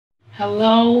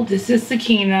Hello, this is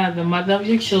Sakina, the mother of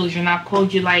your children. I've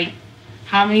called you like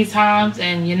how many times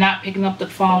and you're not picking up the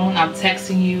phone. I'm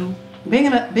texting you.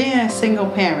 Being a single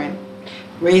parent,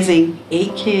 raising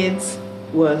 8 kids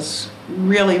was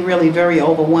really, really very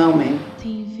overwhelming.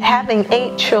 Having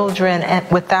 8 children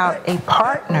without a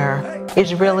partner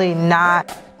is really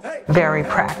not very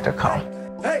practical.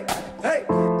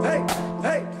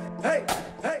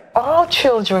 All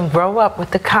children grow up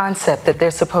with the concept that they're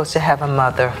supposed to have a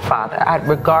mother, father.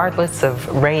 Regardless of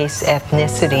race,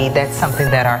 ethnicity, that's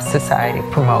something that our society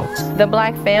promotes. The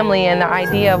black family and the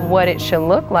idea of what it should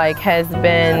look like has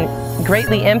been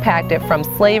greatly impacted from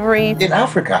slavery. In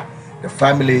Africa, the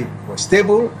family was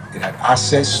stable, it had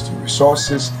access to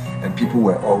resources, and people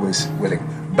were always willing.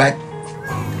 But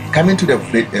coming to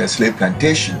the slave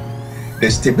plantation,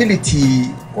 the stability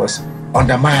was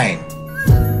undermined.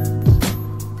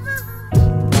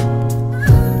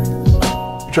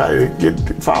 Try to get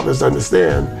fathers to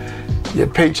understand your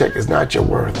paycheck is not your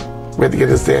worth. We have to get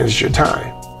to understand it's your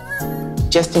time.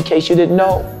 Just in case you didn't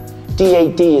know,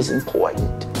 DAD is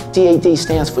important. DAD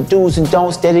stands for do's and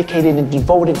don'ts, dedicated and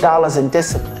devoted dollars and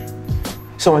discipline.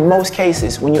 So in most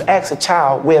cases, when you ask a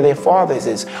child where their fathers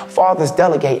is, fathers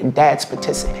delegate and dads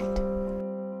participate.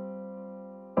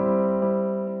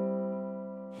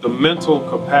 The mental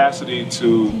capacity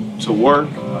to work,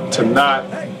 to not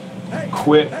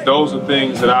quit, those are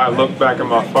things that I look back at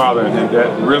my father and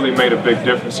that really made a big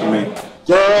difference to me.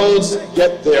 Girls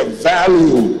get their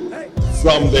value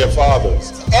from their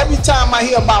fathers. Every time I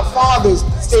hear about fathers,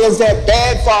 there's that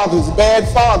bad fathers.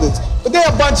 But there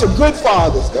are a bunch of good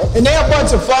fathers, and there are a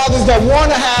bunch of fathers that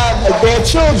want to have their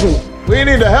children. We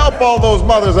need to help all those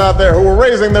mothers out there who are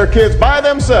raising their kids by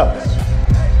themselves.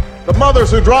 The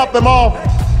mothers who drop them off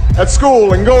at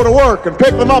school and go to work and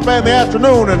pick them up in the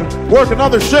afternoon and work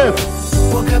another shift.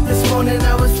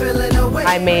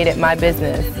 I made it my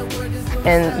business.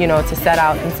 And, you know, to set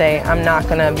out and say, I'm not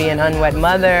going to be an unwed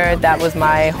mother, that was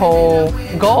my whole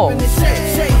goal.